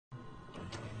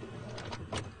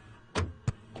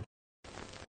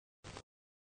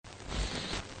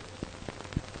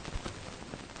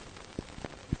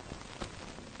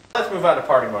Let's move on to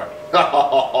Party Marty.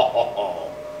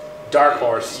 Dark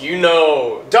horse. You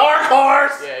know. Dark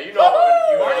horse! Yeah, you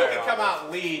know. Marty could come out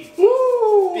and lead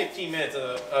 15 minutes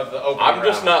of the opening I'm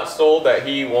just round. not sold that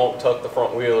he won't tuck the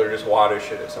front wheel or just wad his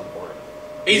shit at some point.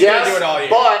 He's going to do it all year.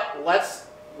 But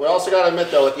we also got to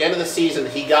admit, though, at the end of the season,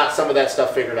 he got some of that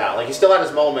stuff figured out. Like, he still had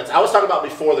his moments. I was talking about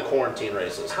before the quarantine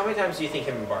races. How many times do you think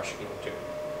him and Barsha can do it?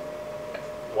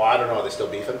 Well, I don't know. Are they still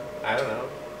beefing? I don't know.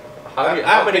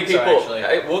 How many people? So,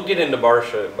 actually. We'll get into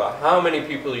Barsha, but how many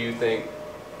people do you think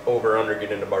over under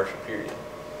get into Barsha? Period.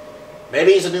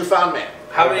 Maybe he's a newfound man.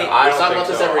 How many? I don't talk think about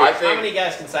this so. every I year. think How many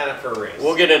guys can sign up for a race?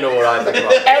 we'll get into what I think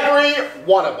about. Every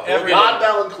one of them. Every Ron one.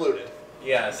 Bell included.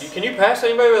 Yes. Can you pass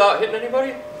anybody without hitting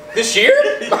anybody? This year?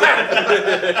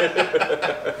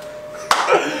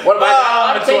 What am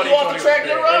I going to take you off the track and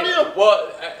get around you?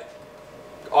 Well,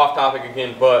 off topic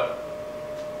again, but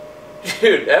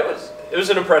dude, it was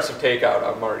an impressive takeout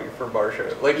on Marty for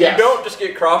Barsha. Like, yes. You don't just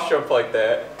get cross jump like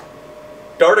that.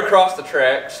 Dart across the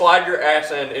track, slide your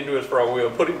ass end into his front wheel,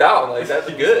 put him down. Like, that's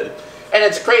good. And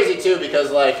it's crazy too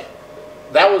because like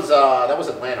that was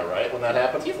Atlanta, right? When that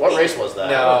happened. What race was that?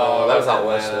 No, that was not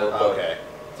Atlanta. Okay.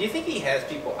 Do you think he has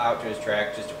people out to his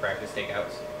track just to practice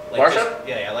takeouts? Barsha?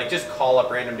 Yeah, like just call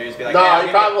up random dudes, be like, No, "Yeah, he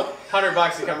probably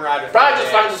 $100 to come ride with me." probably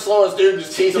just finds the slowest dude and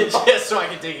just tease him. just so I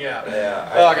can take you out.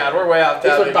 Yeah. Oh god, we're way off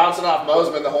He's topic. been bouncing off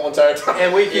Mosman the whole entire time.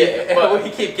 And we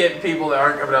keep getting people that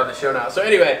aren't coming on the show now. So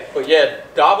anyway, But yeah,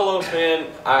 Davalos, man.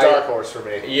 Dark horse for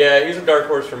me. Yeah, he's a dark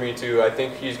horse for me too. I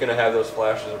think he's going to have those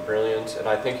flashes of brilliance, and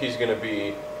I think he's going to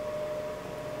be.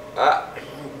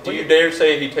 Do you dare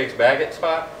say he takes Baggett's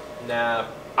spot? nah.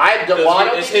 I don't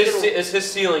Is think his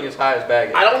ceiling as high as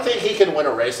Baggett? I don't think he can win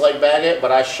a race like Baggett,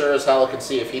 but I sure as hell can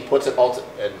see if he puts it all.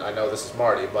 And I know this is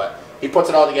Marty, but he puts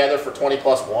it all together for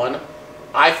 20+1.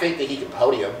 I think that he can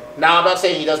podium. Now I'm not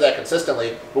saying he does that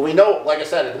consistently, but we know, like I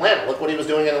said, Atlanta. Look what he was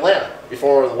doing in Atlanta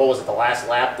before. What was it? The last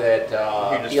lap that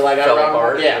Eli got around.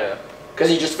 Apart. Yeah. Because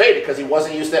he just faded because he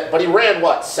wasn't used to that. But he ran,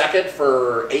 what, second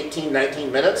for 18,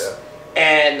 19 minutes? Yeah.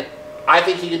 And I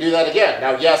think he can do that again.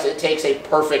 Now, yes, it takes a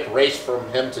perfect race from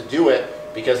him to do it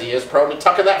because he is prone to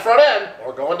tucking that front end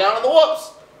or going down in the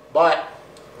whoops. But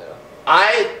Yeah.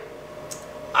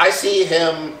 I see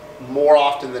him more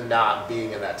often than not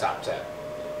being in that top 10.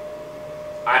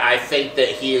 I think that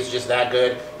he is just that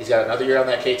good. He's got another year on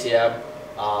that KTM.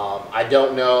 I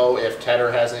don't know if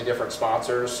Tedder has any different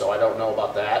sponsors, so I don't know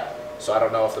about that. So I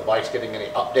don't know if the bike's getting any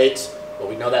updates, but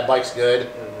we know that bike's good.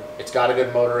 It's got a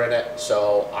good motor in it.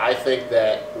 So I think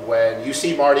that when you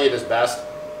see Marty at his best,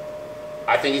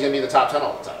 I think he's going to be in the top 10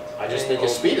 all the time. I just think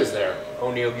his speed is there.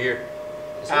 O'Neal gear.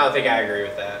 I don't think I agree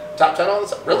with that. Top 10 all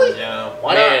the time? Really? No.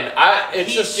 Why Man, not? it's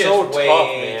He's just so way tough,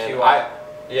 man.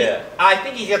 too Yeah. I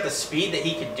think he's got the speed that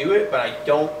he could do it, but I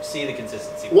don't see the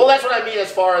consistency. Well, that's what I mean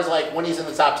as far as like when he's in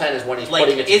the top 10 is when he's Like,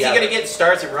 putting it is together. he going to get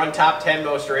starts and run top 10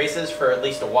 most races for at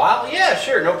least a while? Yeah,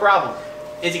 sure, no problem.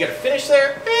 Is he going to finish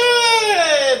there?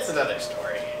 It's another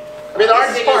story. I mean, the hard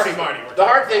This thing is Party is, Marty we're the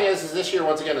hard talking thing about. is this year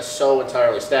once again is so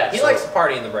entirely stacked. He so likes to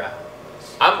party in the brown.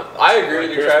 I agree with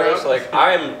you, Chris Travis.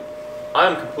 Brown? Like,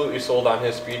 I'm completely sold on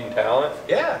his speed and talent,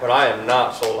 Yeah. but I am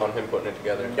not sold on him putting it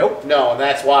together. Nope. No, and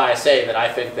that's why I say that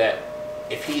I think that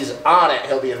if he's on it,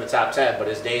 he'll be in the top 10. But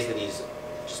his days that he's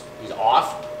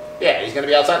off, yeah, he's going to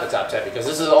be outside the top 10 because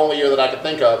this is the only year that I can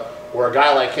think of where a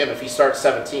guy like him, if he starts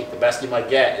 17th, the best he might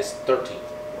get is 13th.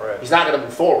 Right. He's not going to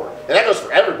move forward, and that goes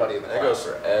for everybody in the That class.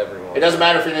 goes for everyone. It doesn't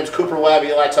matter if your name's Cooper Webb,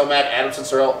 Eli Tomac, Adamson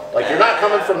Searle. Like you're not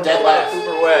coming from dead last.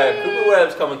 Cooper Webb. Cooper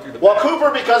Webb's coming through the Well, pack. Cooper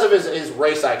because of his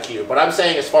race IQ, but I'm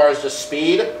saying as far as just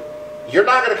speed, you're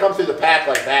not going to come through the pack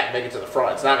like that and make it to the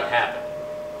front. It's not going to happen.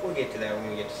 We'll get to that when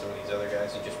we get to some of these other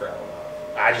guys who just rattled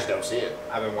off. I just don't see it.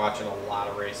 I've been watching a lot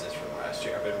of races from last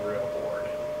year. I've been real bored.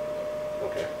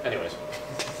 Okay. Anyways,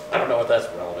 I don't know what that's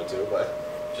relevant to, but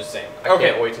Just saying. I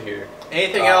can't wait to hear.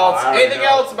 Anything Oh, else? I already Anything know.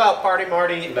 else about Party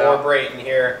Marty No. or Brayton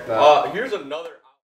here? Here's another.